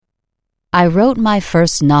I wrote my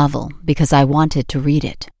first novel because I wanted to read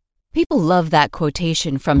it. People love that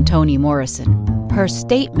quotation from Toni Morrison. Her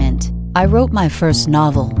statement, "I wrote my first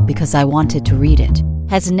novel because I wanted to read it,"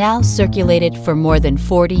 has now circulated for more than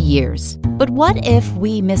 40 years. But what if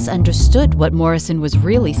we misunderstood what Morrison was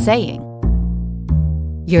really saying?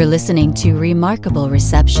 You're listening to Remarkable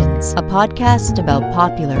Receptions, a podcast about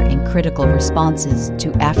popular and critical responses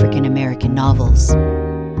to African American novels.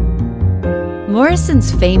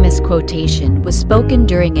 Morrison's famous quotation was spoken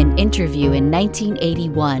during an interview in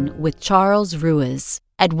 1981 with Charles Ruiz.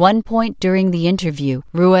 At one point during the interview,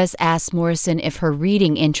 Ruiz asked Morrison if her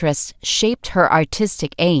reading interests shaped her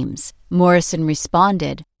artistic aims. Morrison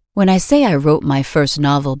responded, "When I say I wrote my first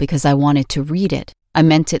novel because I wanted to read it, I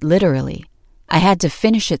meant it literally. I had to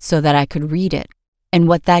finish it so that I could read it. And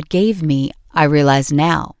what that gave me, I realize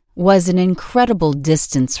now, was an incredible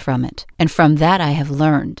distance from it. And from that I have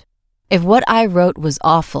learned. If what I wrote was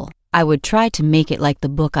awful, I would try to make it like the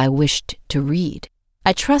book I wished to read.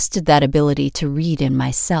 I trusted that ability to read in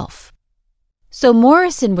myself." So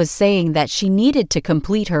Morrison was saying that she needed to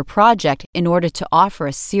complete her project in order to offer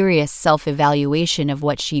a serious self-evaluation of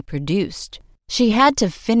what she produced. She had to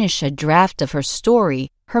finish a draft of her story,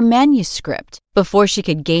 her manuscript, before she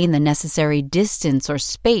could gain the necessary distance or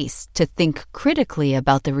space to think critically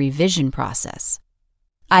about the revision process.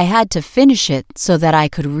 "I had to finish it so that I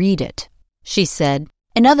could read it," she said.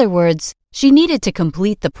 In other words, she needed to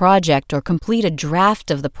complete the project or complete a draft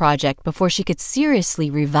of the project before she could seriously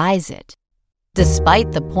revise it.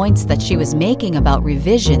 Despite the points that she was making about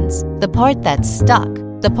revisions, the part that stuck,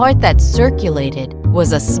 the part that circulated,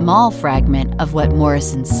 was a small fragment of what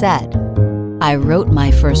Morrison said. "I wrote my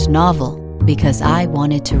first novel because I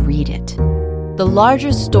wanted to read it." The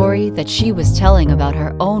larger story that she was telling about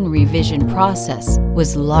her own revision process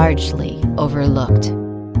was largely overlooked.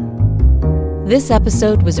 This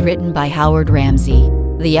episode was written by Howard Rambsy.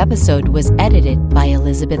 The episode was edited by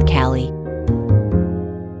Elizabeth Calley.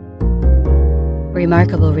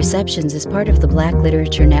 Remarkable Receptions is part of the Black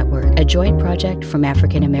Literature Network, a joint project from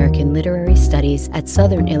African American Literary Studies at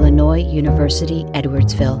Southern Illinois University,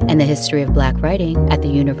 Edwardsville, and the History of Black Writing at the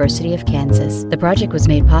University of Kansas. The project was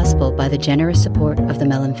made possible by the generous support of the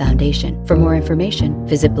Mellon Foundation. For more information,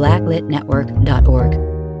 visit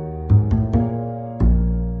blacklitnetwork.org.